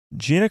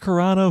Gina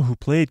Carano, who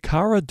played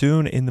Cara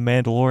Dune in The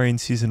Mandalorian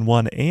Season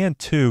 1 and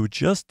 2,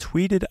 just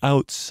tweeted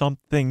out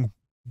something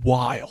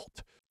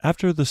wild.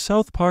 After the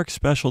South Park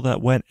special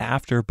that went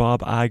after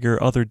Bob Iger,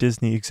 other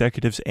Disney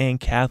executives, and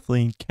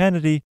Kathleen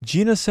Kennedy,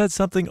 Gina said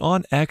something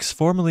on X,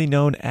 formerly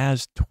known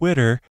as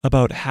Twitter,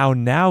 about how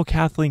now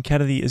Kathleen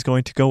Kennedy is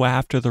going to go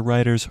after the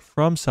writers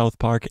from South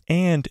Park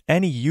and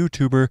any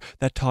YouTuber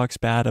that talks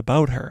bad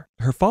about her.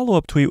 Her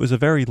follow-up tweet was a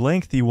very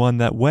lengthy one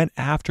that went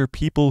after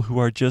people who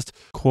are just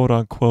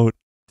quote-unquote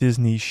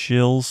Disney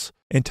shills,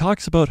 and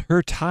talks about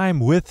her time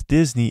with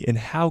Disney and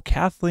how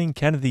Kathleen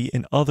Kennedy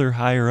and other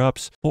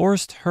higher-ups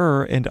forced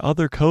her and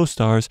other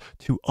co-stars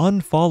to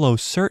unfollow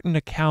certain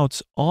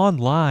accounts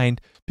online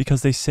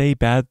because they say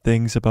bad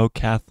things about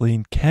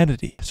Kathleen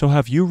Kennedy. So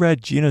have you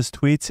read Gina's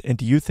tweets, and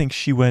do you think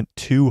she went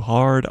too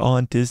hard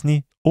on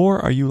Disney? Or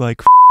are you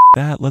like, F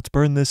that, let's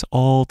burn this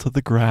all to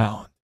the ground?